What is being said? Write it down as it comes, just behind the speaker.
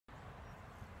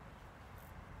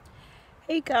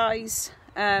Hey guys,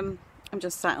 I'm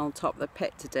just sat on top of the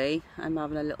pit today. I'm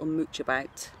having a little mooch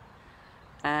about.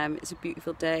 It's a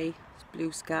beautiful day, it's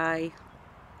blue sky,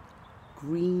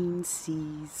 green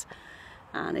seas,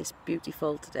 and it's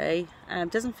beautiful today.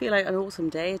 Doesn't feel like an autumn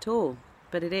day at all,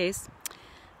 but it is.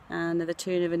 And the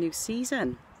turn of a new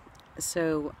season.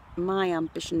 So my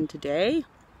ambition today,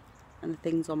 and the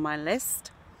things on my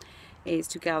list, is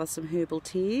to gather some herbal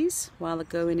teas while the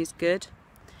going is good.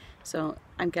 So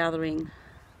I'm gathering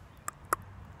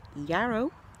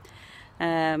yarrow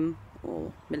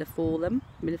or millefolium.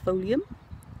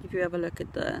 If you have a look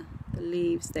at the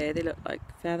leaves there, they look like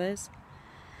feathers,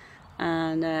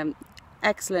 and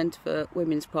excellent for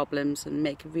women's problems and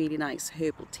make a really nice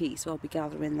herbal tea. So I'll be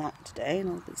gathering that today and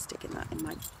I'll be sticking that in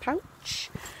my pouch.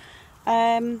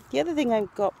 The other thing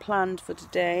I've got planned for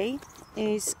today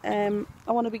is I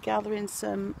want to be gathering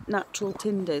some natural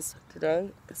tinders today.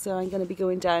 So I'm going to be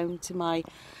going down to my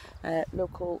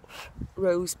local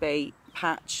rose bay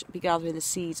patch, be gathering the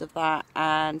seeds of that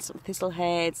and some thistle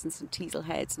heads and some teasel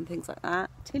heads and things like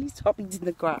that till you stop eating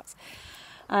the grass,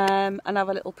 and have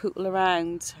a little pootle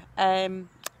around. I'm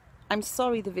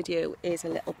sorry the video is a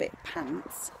little bit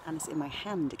pants and it's in my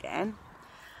hand again,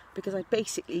 because I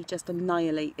basically just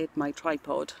annihilated my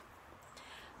tripod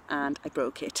and I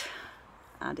broke it,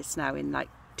 and it's now in like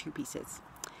 2 pieces.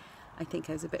 I think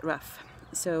I was a bit rough,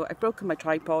 so I've broken my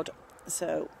tripod.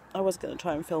 So I was going to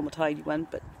try and film a tidy one,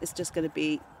 but it's just going to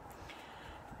be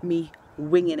me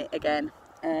winging it again.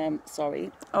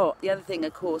 Sorry. Oh, the other thing,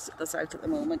 of course, that's out at the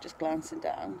moment, just glancing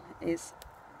down, is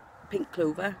pink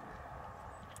clover,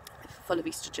 full of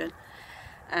estrogen.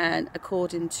 And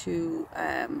according to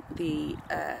the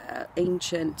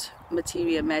ancient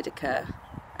Materia Medica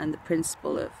and the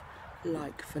principle of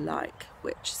like for like,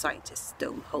 which scientists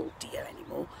don't hold dear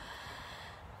anymore,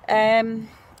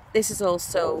 this is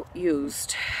also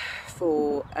used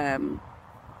for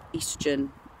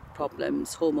estrogen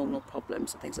problems, hormonal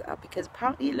problems and things like that, because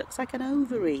apparently it looks like an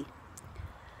ovary.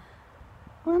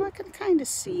 Well, I can kind of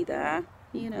see that,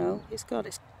 you know, it's got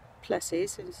its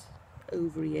pluses, it's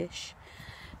ovary-ish.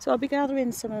 So I'll be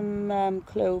gathering some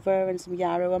clover and some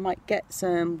yarrow. I might get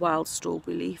some wild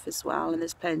strawberry leaf as well, and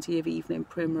there's plenty of evening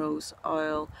primrose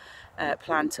oil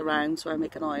plant around, so I'll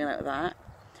make an oil out of that.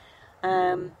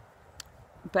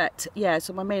 But yeah,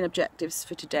 so my main objectives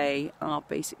for today are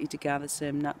basically to gather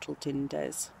some natural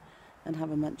tinders and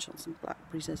have a munch on some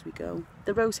blackberries as we go.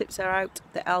 The rose hips are out,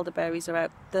 the elderberries are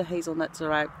out, the hazelnuts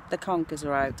are out, the conkers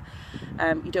are out.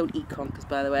 You don't eat conkers,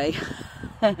 by the way.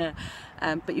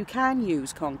 But you can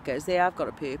use conkers. They have got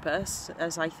a purpose,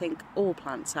 as I think all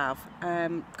plants have.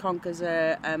 Conkers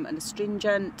are an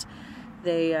astringent.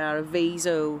 They are a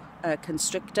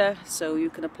vasoconstrictor, so you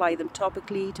can apply them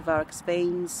topically to varicose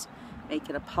veins,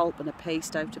 making a pulp and a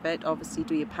paste out of it. Obviously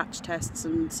do your patch tests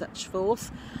and such forth.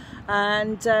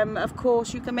 And of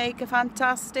course you can make a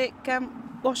fantastic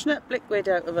washing up liquid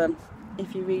out of them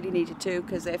if you really needed to,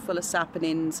 because they're full of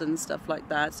saponins and stuff like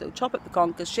that. So chop up the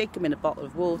conkers, shake them in a bottle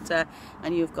of water,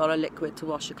 and you've got a liquid to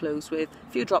wash your clothes with.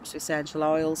 A few drops of essential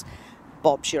oils.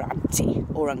 Bob's your auntie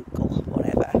or uncle,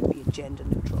 whatever, be gender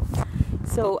neutral.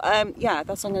 So yeah,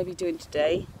 that's what I'm going to be doing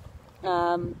today.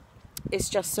 It's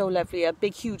just so lovely. A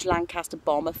big huge Lancaster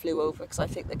bomber flew over, because I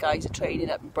think the guys are training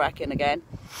up in Brecon again.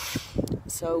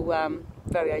 So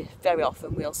very, very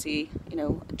often we'll see, you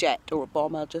know, a jet or a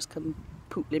bomber just come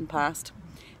pootling past.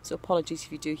 So apologies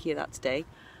if you do hear that today.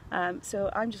 So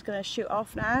I'm just going to shoot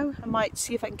off now. I might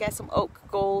see if I can get some oak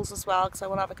galls as well, because I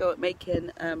want to have a go at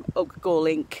making oak gall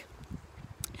ink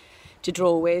to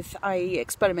draw with. I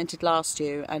experimented last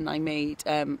year and I made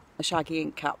a shaggy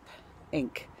ink cap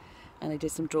ink, and I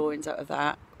did some drawings out of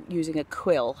that using a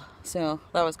quill, so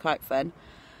that was quite fun.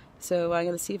 So I'm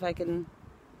going to see if I can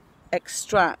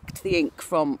extract the ink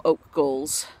from oak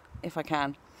galls, if I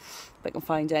can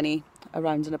find any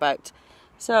around and about.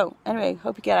 So anyway,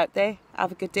 hope you get out there.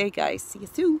 Have a good day, guys. See you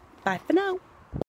soon. Bye for now.